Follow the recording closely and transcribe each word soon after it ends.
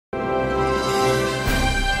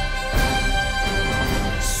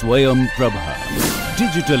Swayam Prabha.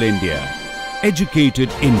 Digital India. Educated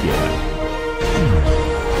India.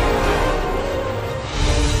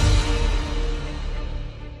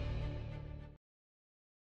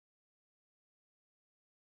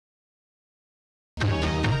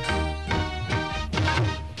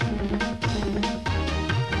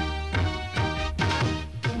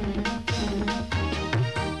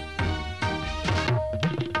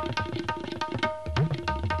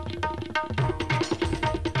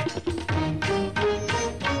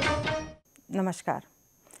 Namaskar.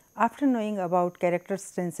 After knowing about character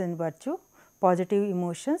strengths and virtue, positive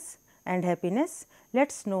emotions and happiness,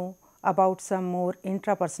 let's know about some more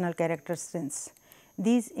intrapersonal character strengths.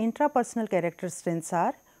 These intrapersonal character strengths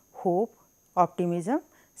are hope, optimism,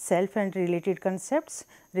 self and related concepts,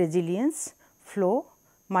 resilience, flow,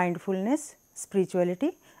 mindfulness,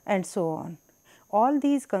 spirituality and so on. All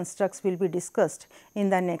these constructs will be discussed in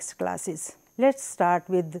the next classes. Let's start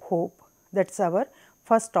with hope. That's our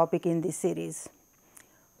first topic in this series.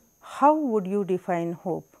 How would you define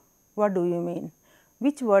hope? What do you mean?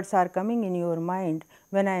 Which words are coming in your mind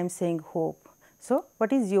when I am saying hope? So,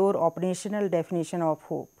 what is your operational definition of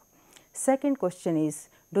hope? Second question is,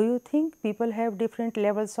 do you think people have different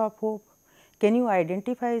levels of hope? Can you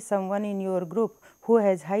identify someone in your group who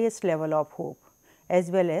has highest level of hope as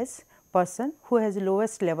well as person who has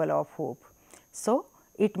lowest level of hope? So,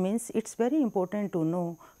 it means it's very important to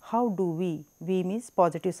know how do we means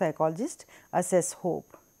positive psychologists, assess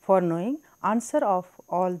hope. For knowing answer of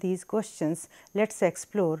all these questions, let's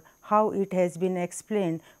explore how it has been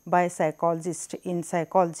explained by psychologists in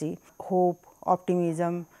psychology, hope,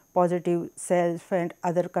 optimism, positive self and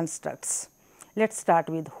other constructs. Let's start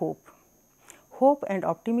with hope. Hope and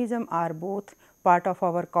optimism are both part of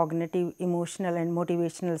our cognitive, emotional and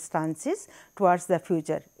motivational stances towards the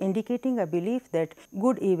future, indicating a belief that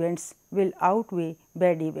good events will outweigh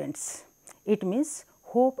bad events. It means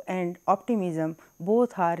hope and optimism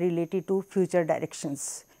both are related to future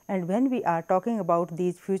directions. And when we are talking about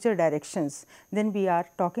these future directions, then we are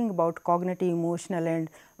talking about cognitive, emotional and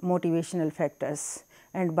motivational factors.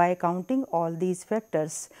 And by counting all these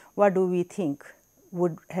factors, what do we think?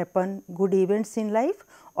 Would happen good events in life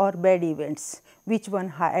or bad events, which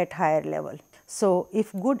one at higher level. So,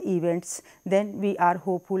 if good events, then we are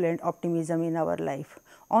hopeful and optimism in our life.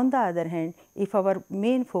 On the other hand, if our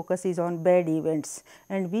main focus is on bad events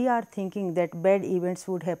and we are thinking that bad events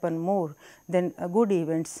would happen more than good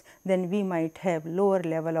events, then we might have lower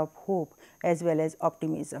level of hope as well as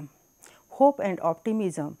optimism. Hope and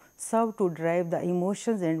optimism serve to drive the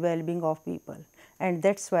emotions and well-being of people, and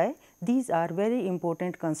that is why these are very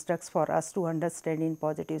important constructs for us to understand in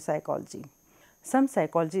positive psychology. Some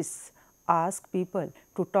psychologists ask people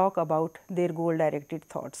to talk about their goal-directed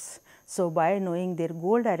thoughts. So, by knowing their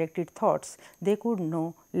goal-directed thoughts, they could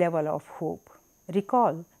know level of hope.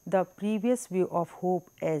 Recall the previous view of hope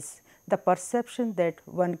as the perception that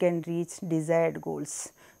one can reach desired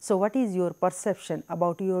goals. So, what is your perception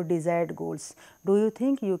about your desired goals? Do you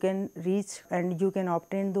think you can reach and you can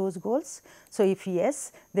obtain those goals? So, if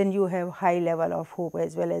yes, then you have high level of hope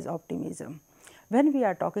as well as optimism. When we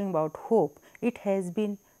are talking about hope, it has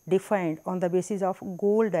been defined on the basis of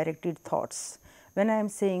goal directed thoughts. When I am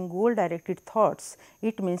saying goal directed thoughts,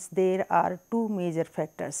 it means there are two major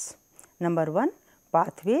factors. Number one,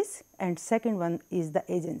 pathways, and second one is the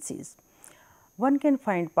agencies. One can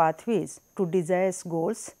find pathways to desired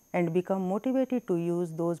goals and become motivated to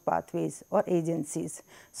use those pathways or agencies.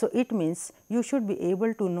 So, it means you should be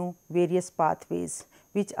able to know various pathways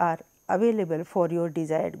which are available for your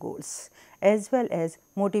desired goals as well as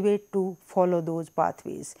motivate to follow those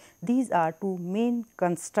pathways. These are two main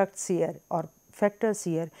constructs here or factors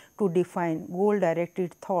here to define goal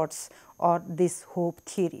directed thoughts or this hope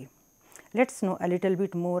theory. Let us know a little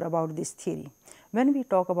bit more about this theory. When we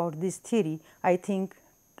talk about this theory, I think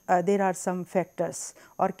there are some factors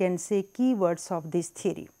or can say keywords of this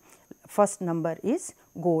theory. First number is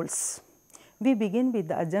goals. We begin with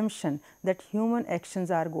the assumption that human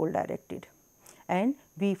actions are goal directed and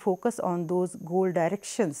we focus on those goal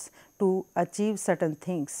directions to achieve certain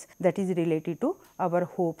things that is related to our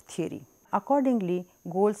hope theory. Accordingly,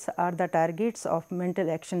 goals are the targets of mental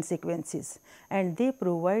action sequences and they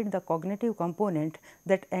provide the cognitive component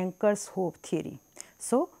that anchors hope theory.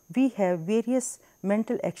 So, we have various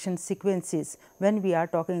mental action sequences when we are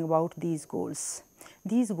talking about these goals.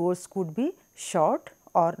 These goals could be short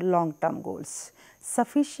or long term goals.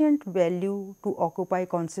 Sufficient value to occupy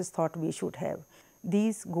conscious thought we should have.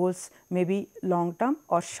 These goals may be long term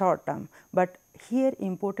or short term, but here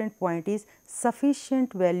important point is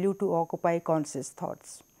sufficient value to occupy conscious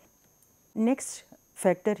thoughts. Next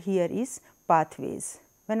factor here is pathways.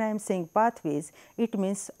 When I am saying pathways, it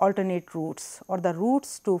means alternate routes or the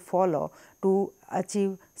routes to follow to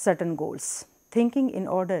achieve certain goals. Thinking in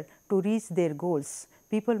order to reach their goals,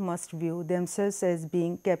 people must view themselves as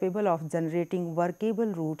being capable of generating workable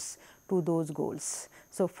routes to those goals.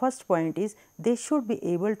 So, first point is they should be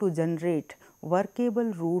able to generate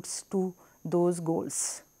workable routes to those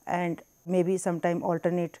goals and maybe sometime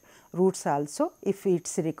alternate routes also if it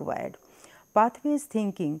is required. Pathways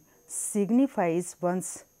thinking signifies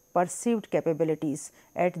one's perceived capabilities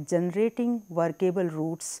at generating workable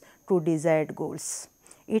routes to desired goals.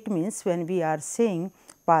 It means when we are saying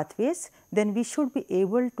pathways, then we should be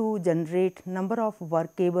able to generate number of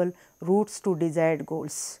workable routes to desired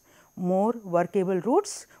goals. More workable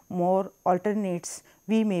routes, more alternates,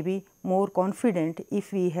 we may be more confident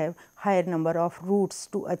if we have higher number of routes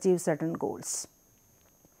to achieve certain goals.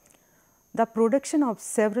 The production of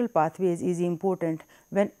several pathways is important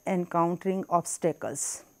when encountering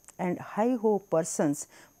obstacles, and high hope persons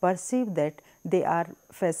perceive that they are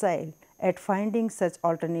facile at finding such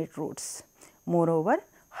alternate routes. Moreover,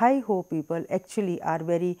 high hope people actually are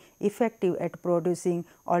very effective at producing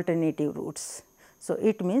alternative routes. So,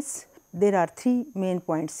 it means there are three main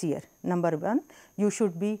points here. Number one, you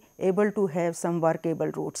should be able to have some workable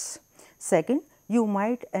routes. Second, you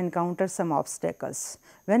might encounter some obstacles.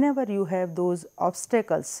 Whenever you have those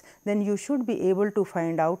obstacles, then you should be able to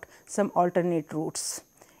find out some alternate routes.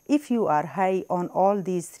 If you are high on all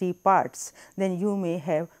these three parts, then you may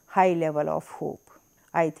have high level of hope.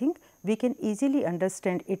 I think we can easily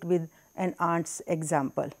understand it with an ant's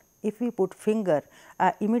example. If we put finger,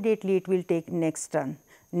 immediately it will take next turn,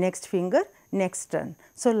 next finger, next turn.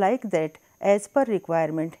 So, like that, as per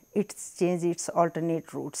requirement, it changes its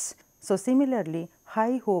alternate routes. So, similarly,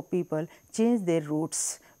 high hope people change their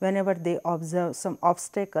routes whenever they observe some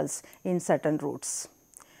obstacles in certain routes.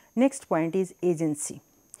 Next point is agency.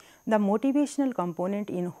 The motivational component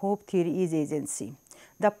in hope theory is agency,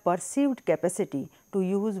 the perceived capacity to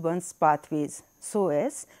use one's pathways so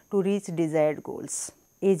as to reach desired goals.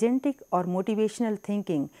 Agentic or motivational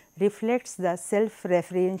thinking reflects the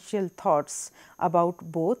self-referential thoughts about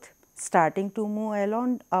both starting to move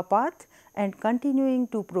along a path and continuing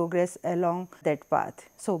to progress along that path.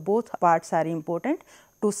 So, both parts are important.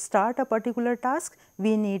 To start a particular task,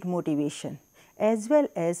 we need motivation, as well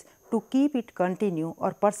as to keep it continue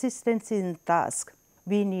or persistence in task,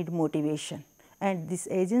 we need motivation, and this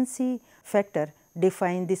agency factor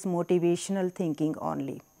define this motivational thinking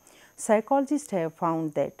only. Psychologists have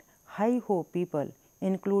found that high hope people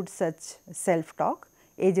include such self-talk,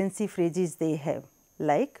 agency phrases they have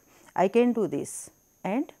like I can do this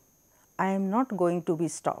and I am not going to be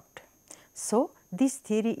stopped. So, this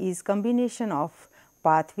theory is combination of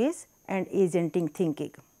pathways and agenting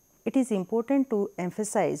thinking. It is important to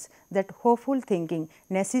emphasize that hopeful thinking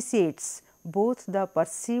necessitates both the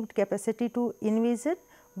perceived capacity to envision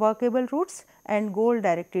workable routes and goal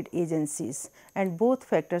directed agencies, and both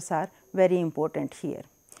factors are very important here.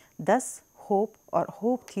 Thus, hope or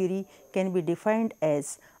hope theory can be defined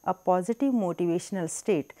as a positive motivational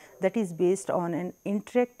state that is based on an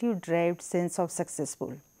interactive derived sense of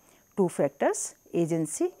successful. Two factors,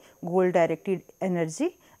 agency, goal directed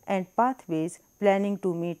energy, and pathways, planning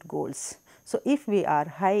to meet goals. So, if we are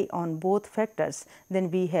high on both factors, then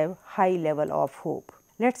we have high level of hope.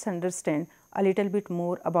 Let us understand a little bit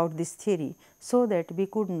more about this theory so that we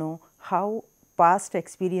could know how past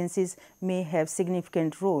experiences may have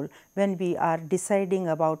significant role when we are deciding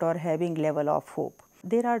about or having level of hope.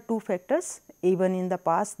 There are two factors, even in the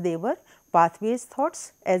past they were pathways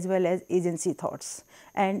thoughts as well as agency thoughts,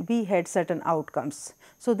 and we had certain outcomes.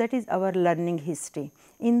 So, that is our learning history.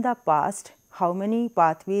 In the past, how many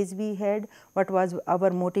pathways we had, what was our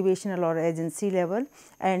motivational or agency level,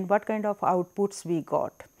 and what kind of outputs we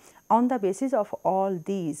got. On the basis of all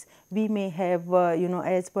these, we may have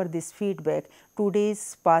as per this feedback,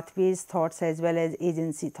 today's pathways thoughts as well as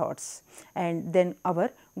agency thoughts, and then our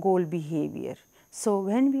goal behavior. So,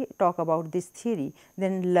 when we talk about this theory,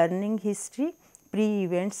 then learning history,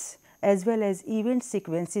 pre-events as well as event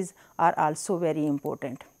sequences are also very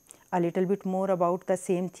important. A little bit more about the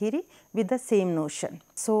same theory with the same notion.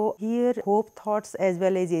 So, here hope thoughts as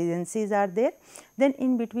well as agencies are there. Then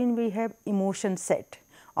in between we have emotion set,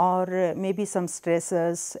 or maybe some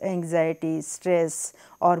stressors, anxiety, stress,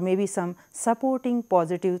 or maybe some supporting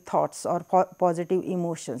positive thoughts or positive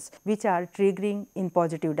emotions which are triggering in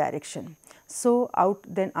positive direction. So,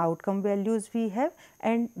 then outcome values we have,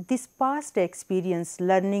 and this past experience,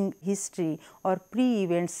 learning history or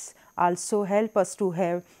pre-events also help us to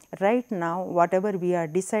have right now whatever we are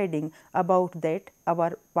deciding about that,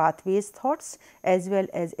 our pathways thoughts as well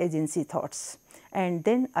as agency thoughts. And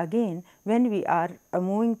then again when we are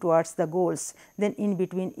moving towards the goals, then in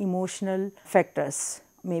between emotional factors,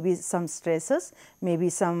 maybe some stresses, maybe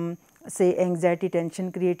some say anxiety,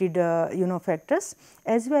 tension created factors,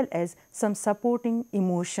 as well as some supporting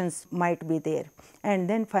emotions might be there, and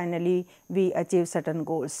then finally we achieve certain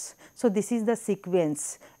goals. So, this is the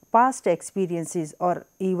sequence. Past experiences or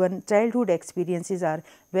even childhood experiences are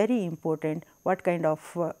very important, what kind of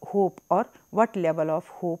hope or what level of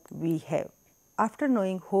hope we have. After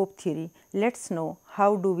knowing hope theory, let us know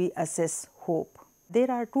how do we assess hope. There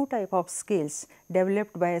are two types of scales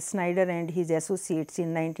developed by Snyder and his associates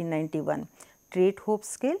in 1991, trait hope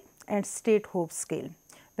scale and state hope scale.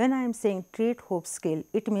 When I am saying trait hope scale,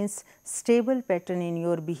 it means stable pattern in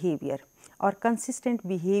your behavior or consistent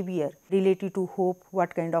behavior related to hope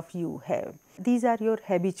what kind of you have. These are your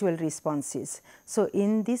habitual responses. So,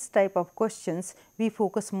 in this type of questions, we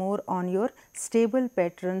focus more on your stable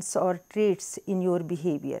patterns or traits in your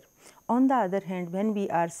behavior. On the other hand, when we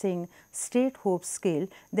are saying state hope scale,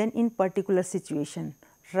 then in particular situation,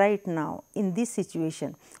 right now in this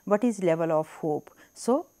situation, what is level of hope?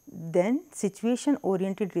 So, then situation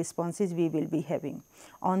oriented responses we will be having.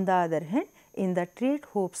 On the other hand, in the trait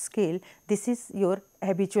hope scale, this is your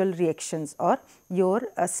habitual reactions or your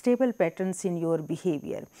stable patterns in your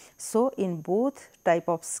behavior. So, in both type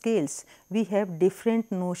of scales, we have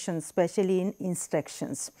different notions, especially in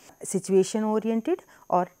instructions, situation oriented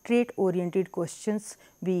or trait oriented questions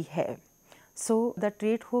we have. So, the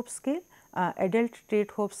trait hope scale, adult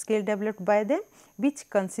trait hope scale developed by them, which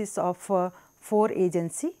consists of 4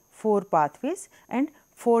 agency, 4 pathways and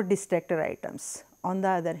 4 distractor items. On the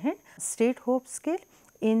other hand, state hope scale,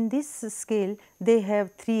 in this scale they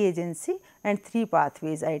have 3 agency and 3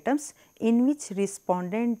 pathways items in which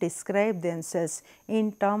respondent describe themselves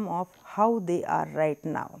in term of how they are right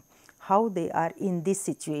now, how they are in this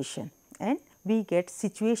situation, and we get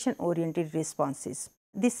situation oriented responses.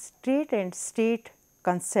 This trait and state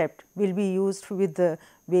concept will be used with the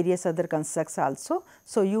various other constructs also.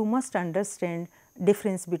 So, you must understand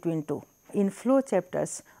difference between two. In flow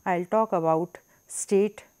chapters, I will talk about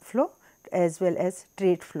state flow as well as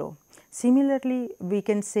trait flow. Similarly, we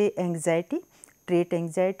can say anxiety, trait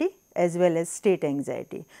anxiety as well as state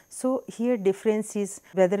anxiety. So, here difference is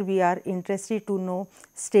whether we are interested to know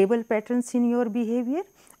stable patterns in your behavior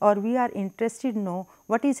or we are interested to know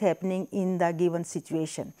what is happening in the given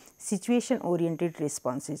situation, situation oriented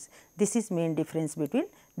responses. This is main difference between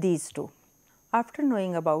these two. After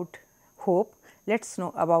knowing about hope, let us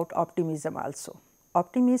know about optimism also.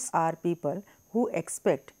 Optimists are people who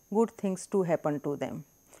expect good things to happen to them.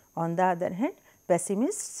 On the other hand,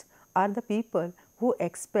 pessimists are the people who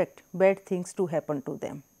expect bad things to happen to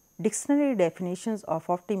them. Dictionary definitions of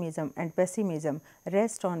optimism and pessimism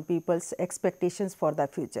rest on people's expectations for the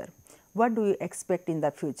future. What do you expect in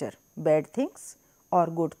the future? Bad things or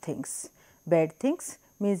good things? Bad things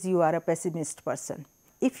means you are a pessimist person.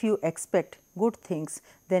 If you expect good things,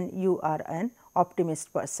 then you are an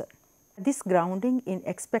optimist person. This grounding in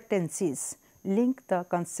expectancies link the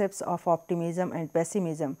concepts of optimism and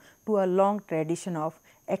pessimism to a long tradition of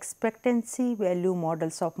expectancy value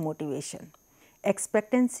models of motivation.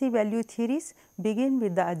 Expectancy value theories begin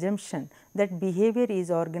with the assumption that behavior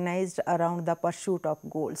is organized around the pursuit of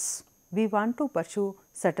goals. We want to pursue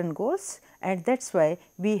certain goals and that is why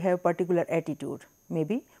we have particular attitude,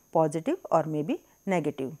 maybe positive or maybe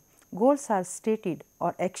negative. Goals are stated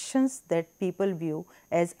or actions that people view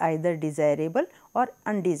as either desirable or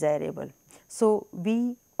undesirable. So,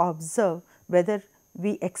 we observe whether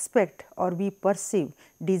we expect or we perceive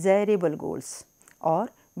desirable goals or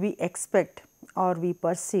we expect or we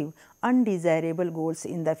perceive undesirable goals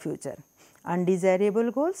in the future.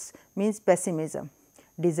 Undesirable goals means pessimism,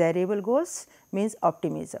 desirable goals means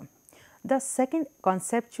optimism. The second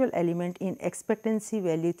conceptual element in expectancy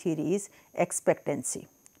value theory is expectancy,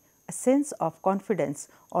 a sense of confidence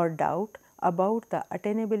or doubt about the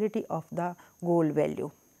attainability of the goal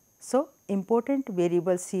value. So, important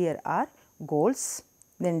variables here are goals,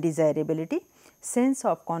 then desirability, sense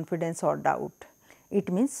of confidence or doubt.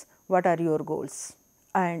 It means what are your goals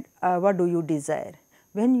and what do you desire.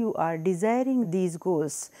 When you are desiring these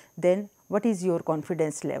goals, then what is your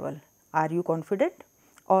confidence level? Are you confident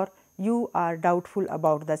or you are doubtful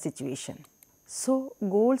about the situation? So,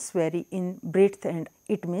 goals vary in breadth and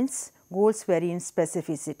it means goals vary in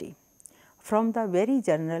specificity, from the very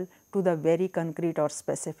general to the very concrete or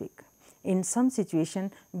specific. In some situation,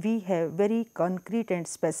 we have very concrete and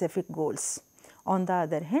specific goals. On the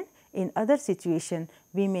other hand, in other situation,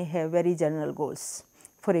 we may have very general goals.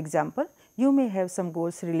 For example, you may have some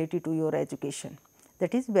goals related to your education,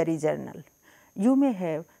 that is very general. You may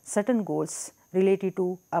have certain goals related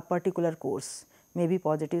to a particular course, maybe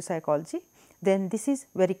positive psychology, then this is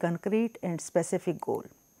very concrete and specific goal.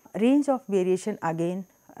 Range of variation again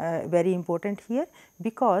very important here,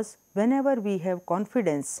 because whenever we have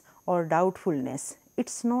confidence or doubtfulness, it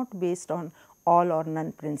is not based on all or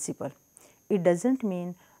none principle. It does not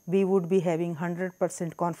mean we would be having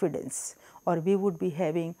 100% confidence or we would be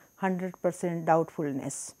having 100%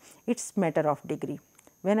 doubtfulness. It is matter of degree.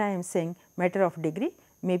 When I am saying matter of degree,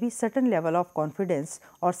 maybe certain level of confidence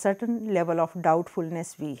or certain level of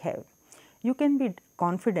doubtfulness we have. You can be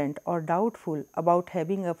confident or doubtful about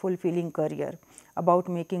having a fulfilling career, about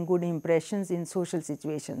making good impressions in social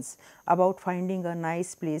situations, about finding a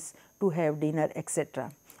nice place to have dinner,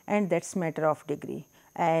 etc. And that is matter of degree.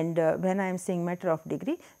 And when I am saying matter of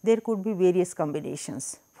degree, there could be various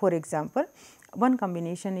combinations. For example, one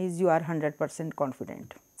combination is you are 100%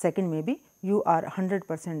 confident. Second, maybe you are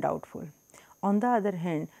 100% doubtful. On the other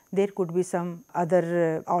hand, there could be some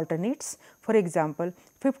other alternates. For example,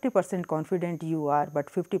 50% confident you are,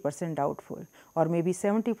 but 50% doubtful, or maybe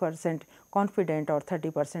 70% confident or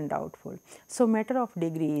 30% doubtful. So, matter of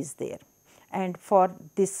degree is there. And for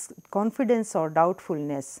this confidence or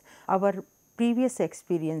doubtfulness, our previous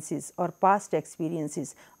experiences or past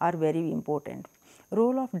experiences are very important.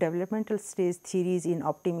 Role of developmental stage theories in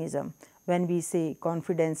optimism when we say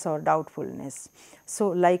confidence or doubtfulness. So,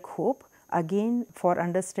 like hope, again for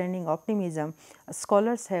understanding optimism,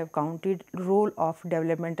 scholars have counted role of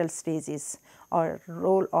developmental stages or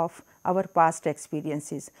role of our past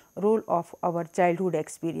experiences, role of our childhood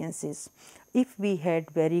experiences. If we had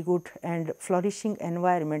very good and flourishing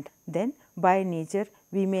environment, then by nature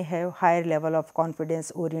we may have higher level of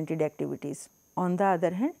confidence oriented activities. On the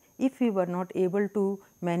other hand, if we were not able to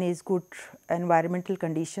manage good environmental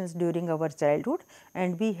conditions during our childhood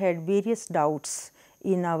and we had various doubts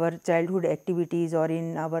in our childhood activities or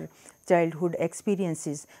in our childhood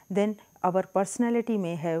experiences, then our personality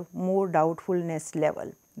may have more doubtfulness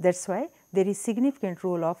level. That is why there is significant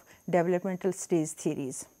role of developmental stage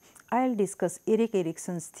theories. I will discuss Erik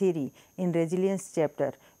Erikson's theory in resilience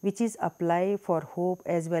chapter, which is applied for hope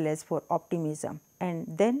as well as for optimism, and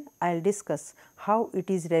then I will discuss how it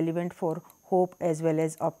is relevant for hope as well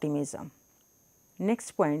as optimism.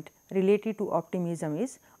 Next point related to optimism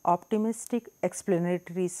is optimistic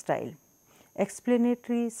explanatory style.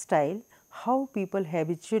 Explanatory style, how people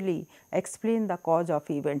habitually explain the cause of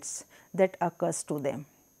events that occurs to them.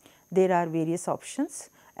 There are various options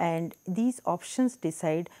and these options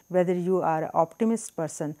decide whether you are an optimist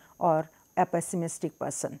person or a pessimistic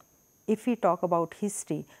person. If we talk about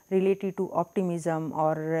history related to optimism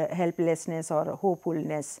or helplessness or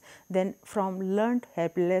hopefulness, then from learned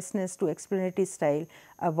helplessness to explanatory style,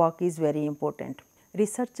 a work is very important.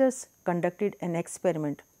 Researchers conducted an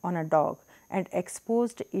experiment on a dog and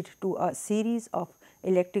exposed it to a series of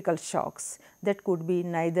electrical shocks that could be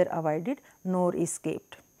neither avoided nor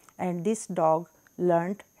escaped, and this dog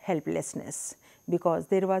learnt helplessness because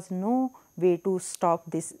there was no way to stop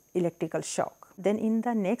this electrical shock. Then in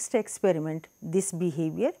the next experiment, this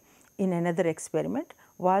behavior in another experiment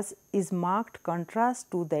is marked contrast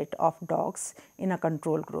to that of dogs in a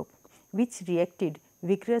control group, which reacted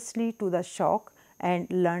vigorously to the shock and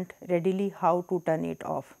learnt readily how to turn it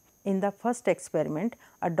off. In the first experiment,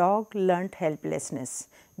 a dog learnt helplessness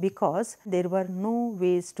because there were no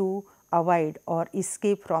ways to avoid or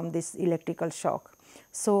escape from this electrical shock.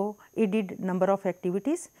 So, it did number of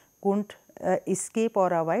activities, couldn't escape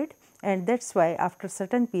or avoid, and that is why after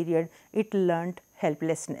certain period it learnt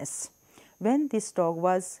helplessness. When this dog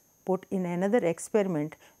was put in another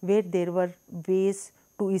experiment where there were ways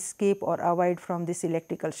to escape or avoid from this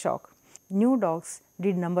electrical shock, new dogs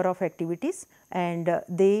did number of activities and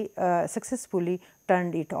they successfully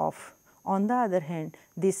turned it off. On the other hand,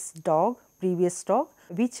 this dog, previous dog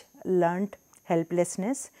which learnt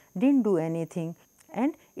helplessness, didn't do anything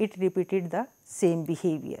and it repeated the same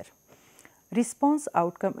behavior. Response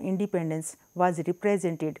outcome independence was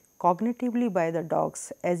represented cognitively by the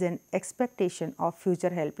dogs as an expectation of future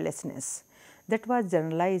helplessness that was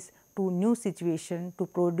generalized to new situation to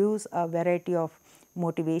produce a variety of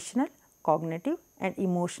motivational, cognitive and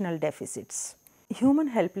emotional deficits. Human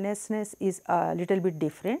helplessness is a little bit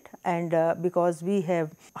different, and because we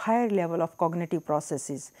have higher level of cognitive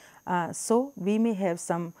processes, so we may have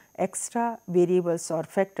some extra variables or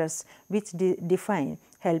factors which define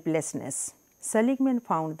helplessness. Seligman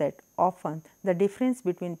found that often the difference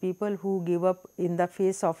between people who give up in the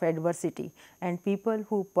face of adversity and people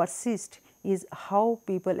who persist is how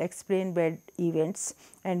people explain bad events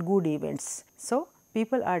and good events. So,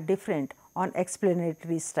 people are different on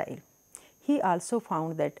explanatory style. He also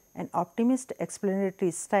found that an optimist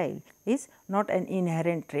explanatory style is not an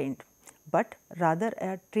inherent trait, but rather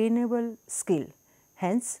a trainable skill.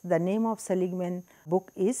 Hence, the name of Seligman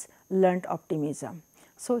book is Learned Optimism.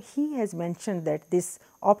 So, he has mentioned that this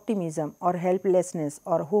optimism or helplessness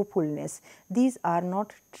or hopefulness, these are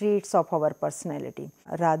not traits of our personality.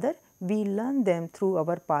 Rather, we learn them through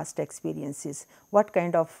our past experiences, what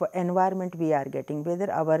kind of environment we are getting,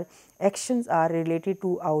 whether our actions are related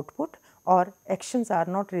to output or actions are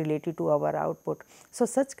not related to our output. So,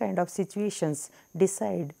 such kind of situations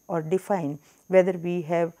decide or define whether we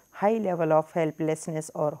have high level of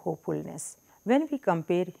helplessness or hopefulness. When we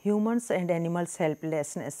compare humans and animals'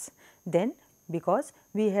 helplessness, then because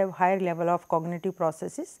we have higher level of cognitive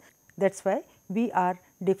processes, that is why we are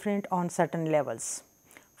different on certain levels.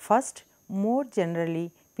 First, more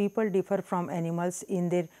generally, people differ from animals in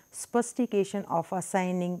their sophistication of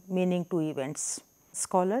assigning meaning to events.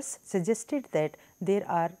 Scholars suggested that there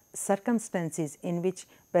are circumstances in which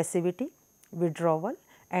passivity, withdrawal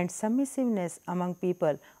and submissiveness among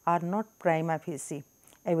people are not prima facie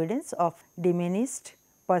evidence of diminished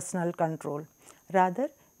personal control. Rather,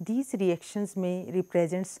 these reactions may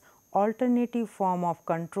represent alternative form of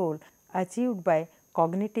control achieved by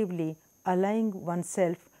cognitively allying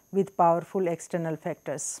oneself with powerful external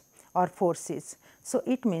factors or forces. So,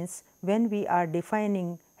 it means when we are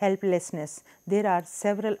defining helplessness, there are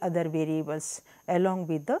several other variables along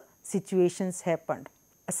with the situations happened.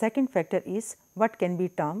 A second factor is what can be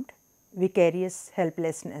termed vicarious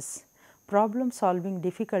helplessness. Problem solving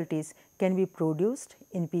difficulties can be produced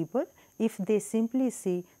in people if they simply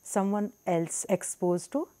see someone else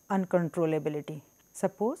exposed to uncontrollability.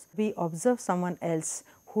 Suppose we observe someone else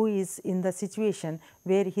who is in the situation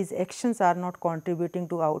where his actions are not contributing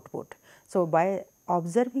to output. So, by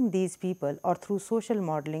observing these people or through social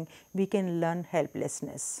modeling, we can learn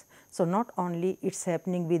helplessness. So, not only it is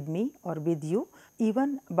happening with me or with you,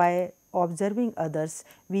 even by observing others,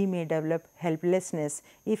 we may develop helplessness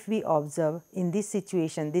if we observe in this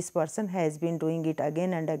situation this person has been doing it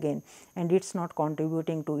again and again and it is not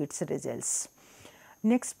contributing to its results.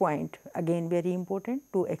 Next point, again very important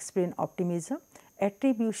to explain optimism,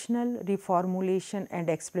 attributional reformulation and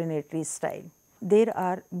explanatory style. There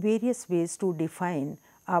are various ways to define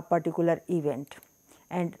a particular event,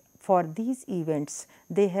 and for these events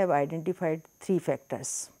they have identified three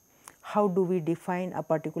factors. How do we define a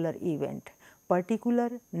particular event? Particular,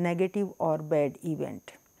 negative or bad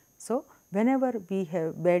event. So, whenever we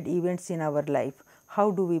have bad events in our life,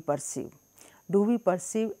 how do we perceive? Do we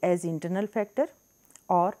perceive as internal factor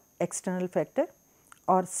or external factor,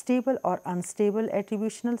 or stable or unstable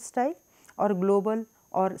attributional style, or global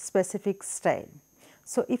or specific style?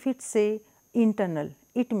 So, if it say internal,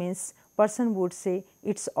 it means person would say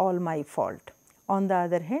it is all my fault. On the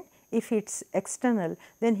other hand, if it is external,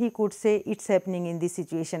 then he could say it is happening in this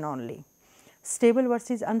situation only. Stable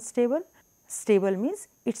versus unstable, stable means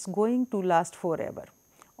it is going to last forever.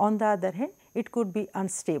 On the other hand, it could be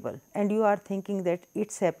unstable and you are thinking that it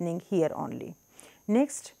is happening here only.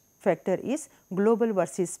 Next factor is global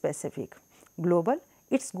versus specific. Global,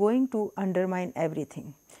 it is going to undermine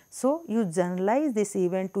everything. So, you generalize this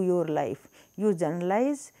event to your life, you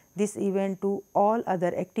generalize this event to all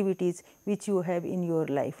other activities which you have in your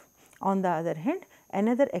life. On the other hand,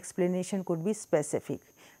 another explanation could be specific.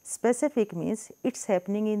 Specific means it is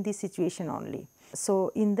happening in this situation only.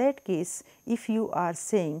 So, in that case, if you are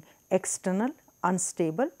saying external,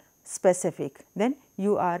 unstable, specific, then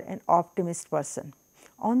you are an optimist person.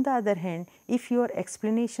 On the other hand, if your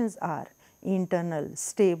explanations are internal,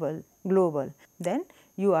 stable, global, then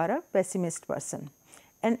you are a pessimist person.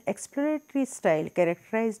 An explanatory style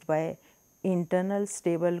characterized by internal,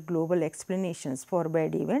 stable, global explanations for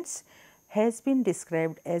bad events has been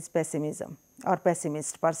described as pessimism or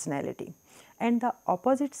pessimist personality, and the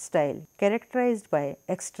opposite style characterized by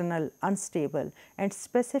external, unstable and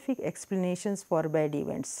specific explanations for bad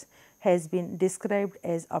events has been described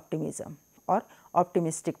as optimism or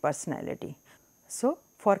optimistic personality. So,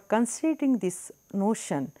 for considering this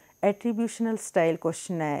notion, attributional style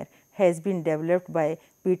questionnaire has been developed by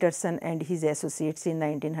Peterson and his associates in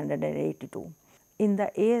 1982. In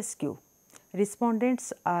the ASQ,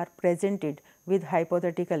 respondents are presented with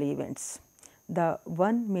hypothetical events, the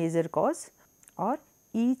one major cause or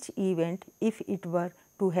each event if it were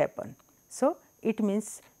to happen. So, it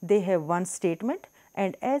means they have one statement,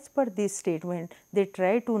 and as per this statement they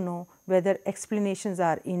try to know whether explanations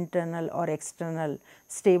are internal or external,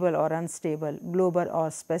 stable or unstable, global or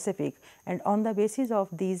specific, and on the basis of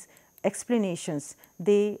these explanations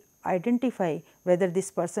they identify whether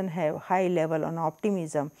this person have high level on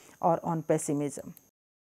optimism or on pessimism.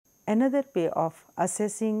 Another way of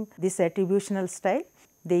assessing this attributional style,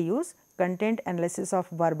 they use content analysis of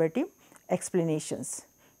verbatim explanations,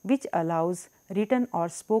 which allows written or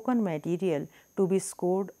spoken material to be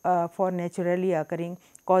scored for naturally occurring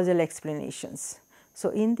causal explanations. So,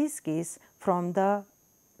 in this case, from the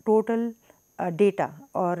total data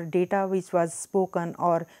or data which was spoken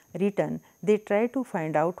or written, they try to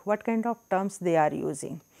find out what kind of terms they are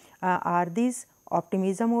using. Are these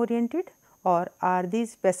optimism oriented or are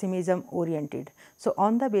these pessimism oriented? So,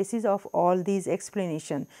 on the basis of all these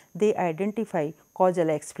explanations, they identify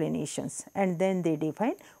causal explanations and then they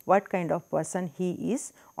define what kind of person he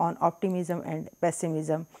is on optimism and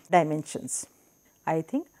pessimism dimensions. I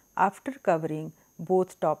think after covering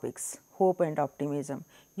both topics, hope and optimism,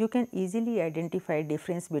 you can easily identify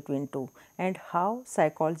difference between two and how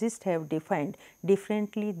psychologists have defined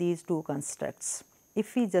differently these two constructs.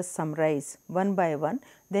 If we just summarize one by one,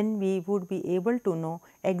 then we would be able to know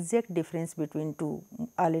exact difference between two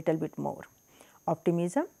a little bit more.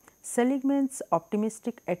 Optimism. Seligman's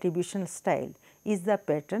optimistic attribution style is the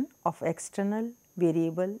pattern of external,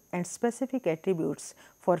 variable and specific attributes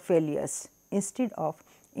for failures instead of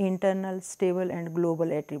internal, stable and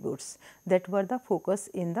global attributes that were the focus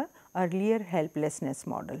in the earlier helplessness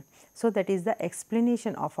model. So, that is the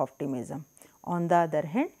explanation of optimism. On the other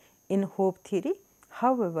hand, in hope theory,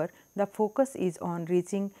 however, the focus is on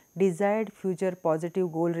reaching desired future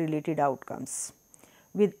positive goal related outcomes,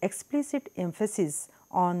 with explicit emphasis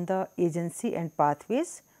on the agency and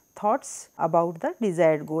pathways, thoughts about the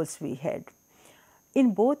desired goals we had.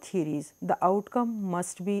 In both theories, the outcome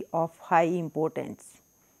must be of high importance,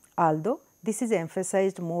 although this is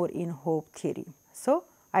emphasized more in hope theory. So,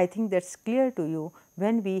 I think that is clear to you.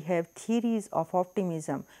 When we have theories of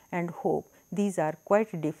optimism and hope, these are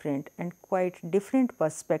quite different and quite different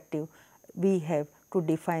perspective we have to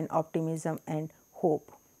define optimism and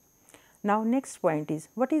hope. Now, next point is,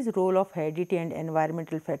 what is role of heredity and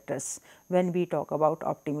environmental factors when we talk about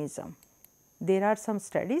optimism? There are some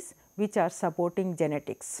studies which are supporting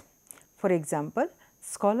genetics. For example,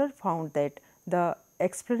 scholars found that the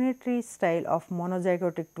explanatory style of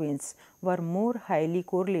monozygotic twins were more highly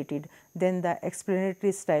correlated than the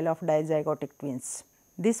explanatory style of dizygotic twins.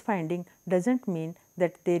 This finding does not mean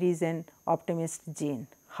that there is an optimist gene.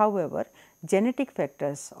 However, genetic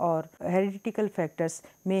factors or hereditary factors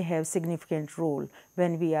may have significant role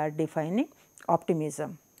when we are defining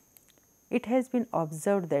optimism. It has been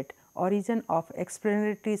observed that origin of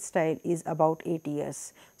explanatory style is about 8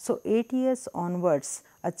 years. So, 8 years onwards,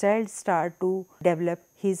 a child start to develop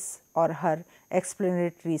his or her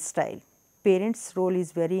explanatory style. Parents' role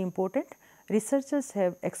is very important. Researchers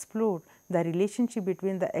have explored the relationship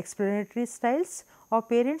between the explanatory styles of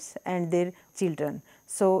parents and their children.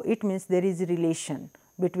 So, it means there is a relation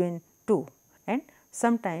between two, and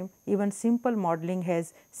sometimes even simple modeling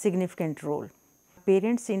has significant role.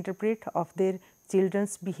 Parents interpret of their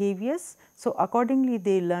children's behaviors. So, accordingly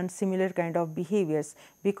they learn similar kind of behaviors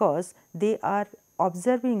because they are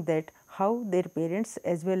observing that how their parents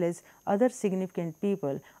as well as other significant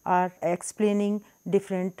people are explaining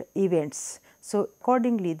different events. So,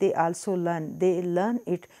 accordingly they also learn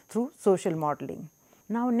it through social modeling.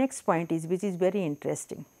 Now, next point is, which is very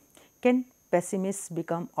interesting, can pessimists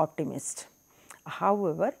become optimists?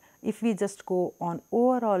 However, if we just go on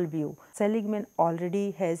overall view, Seligman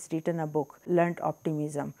already has written a book, Learned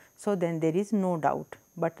Optimism. So, then there is no doubt,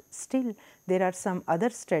 but still there are some other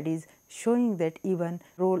studies showing that even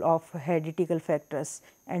role of hereditary factors,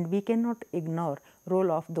 and we cannot ignore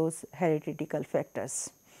role of those hereditary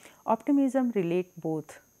factors. Optimism relate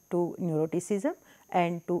both to neuroticism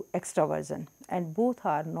and to extroversion, and both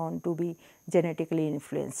are known to be genetically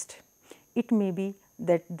influenced. It may be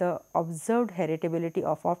that the observed heritability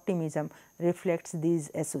of optimism reflects these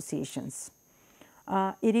associations.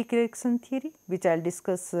 Erik Erikson theory, which I will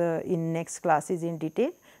discuss in next classes in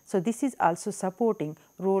detail. So, this is also supporting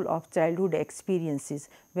role of childhood experiences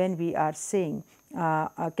when we are saying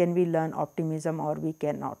can we learn optimism or we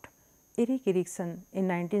cannot. Erik Erikson in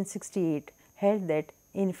 1968 held that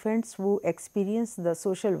infants who experience the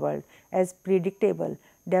social world as predictable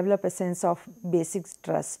develop a sense of basic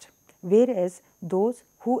trust, whereas those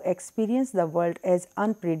who experience the world as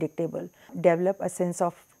unpredictable develop a sense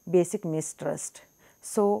of basic mistrust.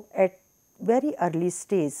 So, at very early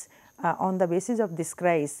stage, on the basis of this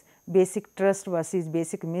crisis, basic trust versus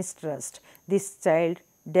basic mistrust, this child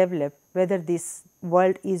develop whether this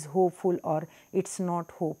world is hopeful or it is not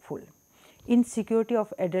hopeful. Insecurity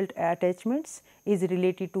of adult attachments is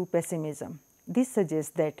related to pessimism. This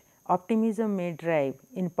suggests that optimism may derive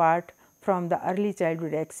in part from the early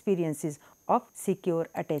childhood experiences of secure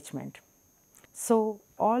attachment. So,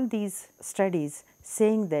 all these studies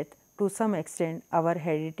saying that to some extent our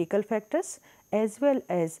heredital factors as well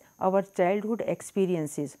as our childhood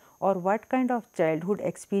experiences or what kind of childhood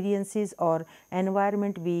experiences or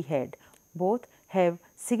environment we had, both have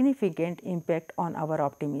significant impact on our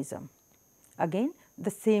optimism. Again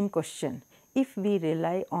the same question, if we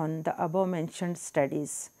rely on the above mentioned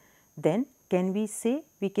studies, then can we say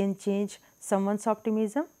we can change someone's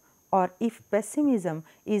optimism? Or if pessimism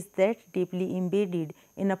is that deeply embedded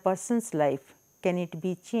in a person's life, can it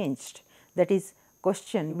be changed? That is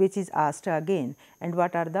question which is asked again, and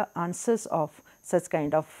what are the answers of such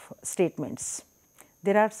kind of statements?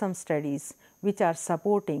 There are some studies which are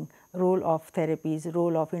supporting role of therapies,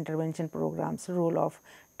 role of intervention programs, role of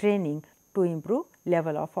training to improve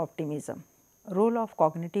level of optimism. Role of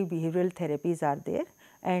cognitive behavioral therapies are there,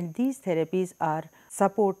 and these therapies are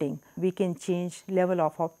supporting we can change level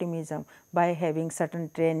of optimism by having certain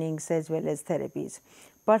trainings as well as therapies.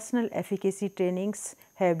 Personal efficacy trainings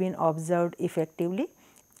have been observed effectively,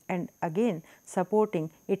 and again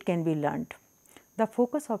supporting it can be learnt. The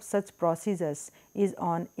focus of such procedures is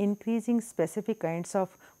on increasing specific kinds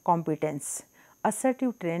of competence,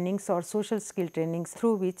 assertive trainings or social skill trainings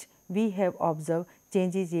through which we have observed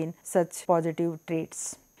changes in such positive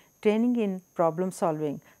traits. Training in problem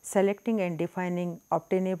solving, selecting and defining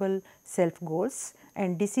obtainable self goals,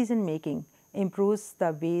 and decision making improves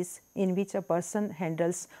the ways in which a person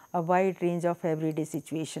handles a wide range of everyday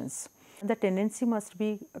situations. The tendency must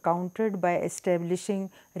be countered by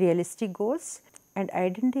establishing realistic goals and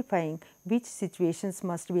identifying which situations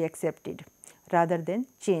must be accepted rather than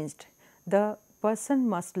changed. The person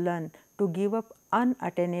must learn to give up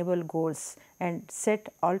unattainable goals and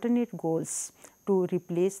set alternate goals to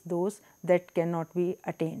replace those that cannot be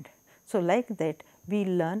attained. So, like that we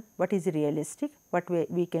learn what is realistic, what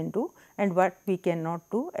we can do and what we cannot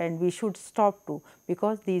do, and we should stop to,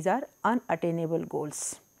 because these are unattainable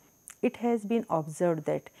goals. It has been observed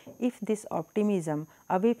that if this optimism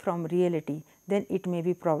away from reality, then it may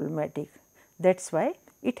be problematic. That is why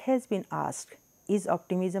it has been asked, is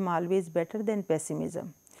optimism always better than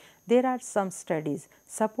pessimism? There are some studies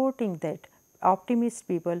supporting that optimist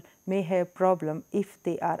people may have problem if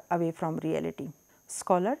they are away from reality.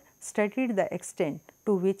 Scholar studied the extent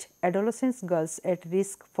to which adolescent girls at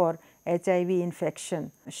risk for HIV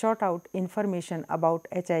infection sought out information about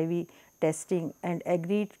HIV testing and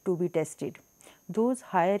agreed to be tested. Those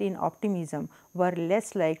higher in optimism were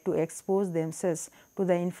less likely to expose themselves to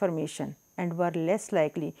the information and were less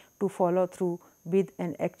likely to follow through with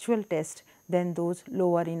an actual test than those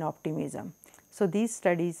lower in optimism. So, these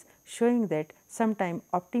studies showing that sometimes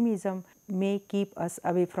optimism may keep us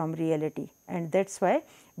away from reality, and that is why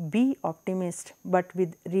be optimist but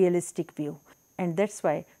with realistic view, and that is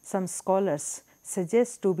why some scholars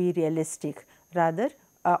suggest to be realistic rather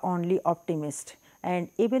only optimist, and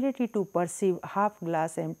ability to perceive half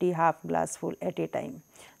glass empty, half glass full at a time.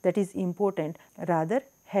 That is important rather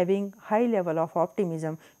having high level of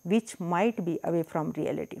optimism which might be away from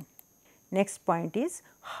reality. Next point is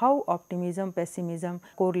how optimism, pessimism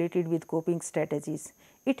correlated with coping strategies.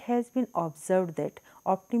 It has been observed that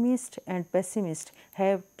optimists and pessimists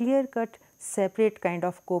have clear-cut separate kind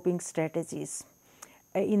of coping strategies.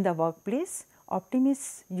 In the workplace,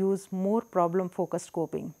 optimists use more problem-focused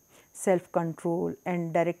coping, self-control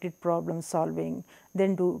and directed problem solving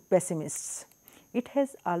than do pessimists. It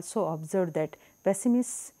has also observed that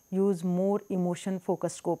pessimists use more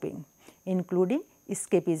emotion-focused coping, including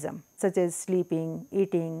escapism such as sleeping,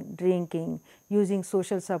 eating, drinking, using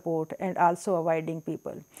social support and also avoiding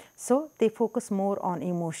people. So, they focus more on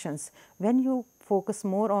emotions. When you focus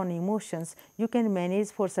more on emotions, you can manage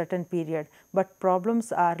for certain period, but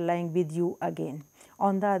problems are lying with you again.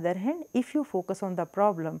 On the other hand, if you focus on the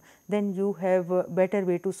problem, then you have a better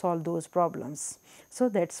way to solve those problems. So,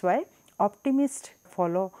 that is why optimists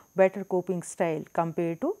follow better coping style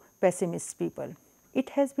compared to pessimist people.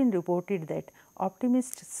 It has been reported that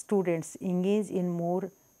optimist students engage in more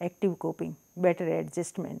active coping, better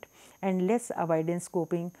adjustment and less avoidance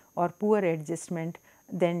coping or poor adjustment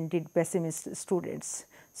than did pessimist students.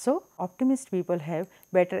 So, optimist people have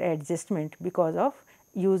better adjustment because of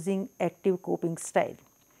using active coping style.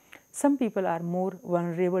 Some people are more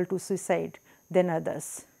vulnerable to suicide than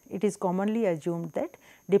others. It is commonly assumed that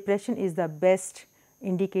depression is the best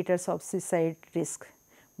indicators of suicide risk,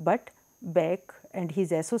 but Beck and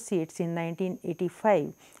his associates in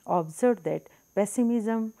 1985 observed that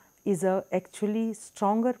pessimism is a actually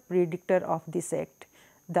stronger predictor of this act.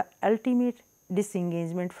 The ultimate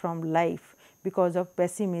disengagement from life because of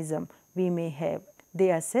pessimism we may have.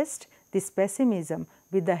 They assessed this pessimism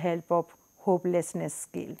with the help of hopelessness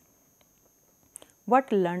scale.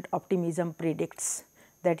 What learnt optimism predicts?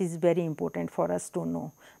 That is very important for us to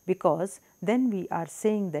know, because then we are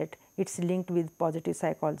saying that it is linked with positive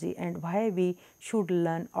psychology and why we should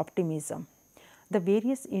learn optimism. The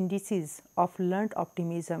various indices of learnt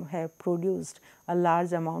optimism have produced a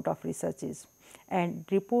large amount of researches and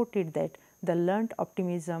reported that the learnt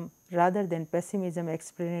optimism rather than pessimism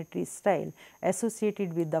explanatory style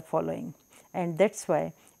associated with the following, and that is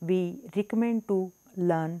why we recommend to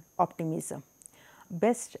learn optimism.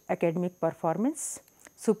 Best academic performance,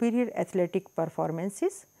 superior athletic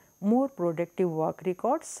performances, more productive work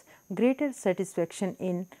records, greater satisfaction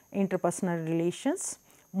in interpersonal relations,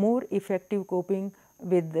 more effective coping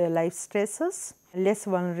with life stresses, less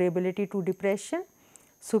vulnerability to depression,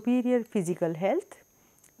 superior physical health,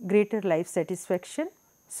 greater life satisfaction.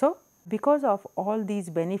 So, because of all these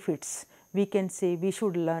benefits, we can say we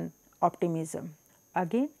should learn optimism.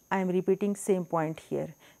 Again, I am repeating same point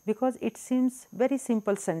here because it seems very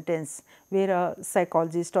simple sentence where a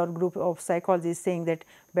psychologist or group of psychologists saying that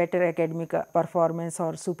better academic performance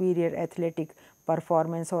or superior athletic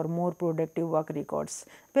performance or more productive work records.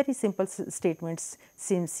 Very simple statements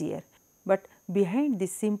seems here. But behind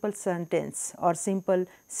this simple sentence or simple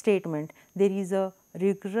statement, there is a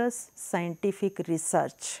rigorous scientific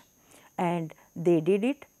research, and they did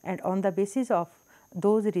it, and on the basis of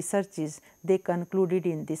those researches they concluded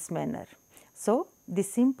in this manner. So, the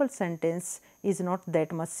simple sentence is not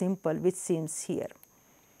that much simple which seems here.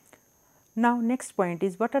 Now, next point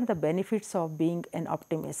is what are the benefits of being an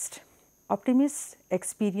optimist? Optimists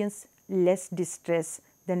experience less distress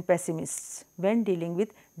than pessimists when dealing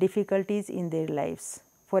with difficulties in their lives.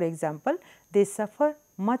 For example, they suffer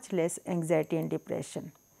much less anxiety and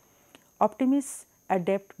depression. Optimists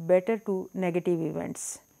adapt better to negative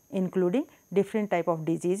events, including different type of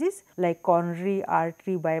diseases like coronary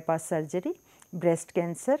artery bypass surgery, breast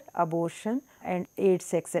cancer, abortion and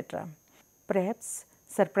AIDS, etc. Perhaps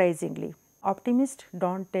surprisingly, optimists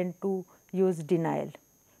don't tend to use denial,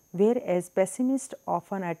 whereas pessimists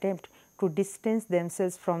often attempt to distance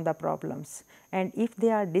themselves from the problems, and if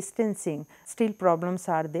they are distancing, still problems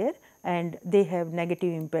are there and they have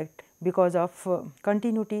negative impact because of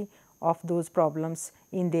continuity of those problems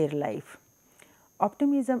in their life.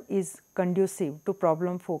 Optimism is conducive to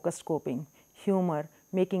problem focused coping, humor,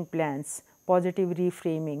 making plans, positive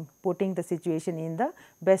reframing, putting the situation in the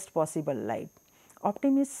best possible light.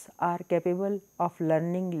 Optimists are capable of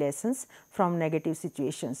learning lessons from negative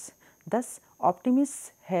situations. Thus,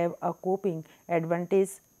 optimists have a coping advantage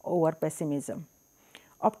over pessimism.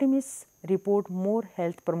 Optimists report more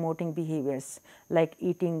health promoting behaviors like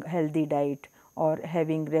eating healthy diet or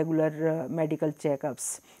having regular medical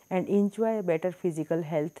checkups and enjoy better physical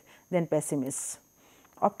health than pessimists.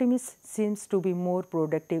 Optimists seems to be more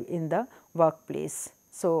productive in the workplace.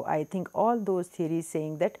 So, I think all those theories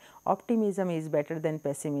saying that optimism is better than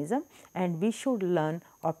pessimism and we should learn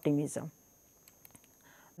optimism.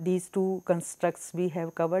 These two constructs we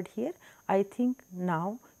have covered here. I think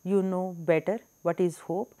now you know better what is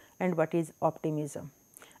hope and what is optimism,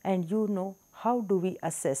 and you know how do we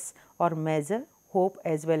assess or measure hope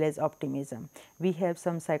as well as optimism. We have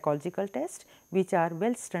some psychological tests which are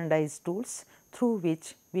well standardized tools through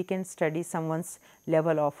which we can study someone's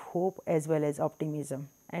level of hope as well as optimism,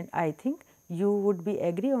 and I think you would be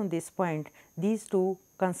agree on this point. These two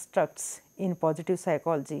constructs in positive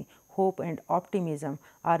psychology, hope and optimism,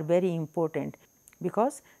 are very important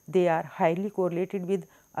because they are highly correlated with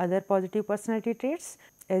other positive personality traits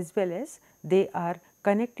as well as they are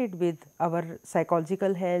connected with our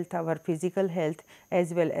psychological health, our physical health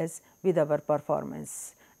as well as with our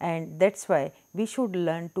performance, and that is why we should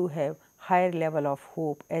learn to have higher level of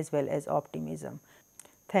hope as well as optimism.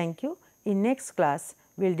 Thank you. In next class,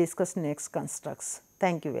 we will discuss next constructs.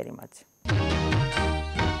 Thank you very much.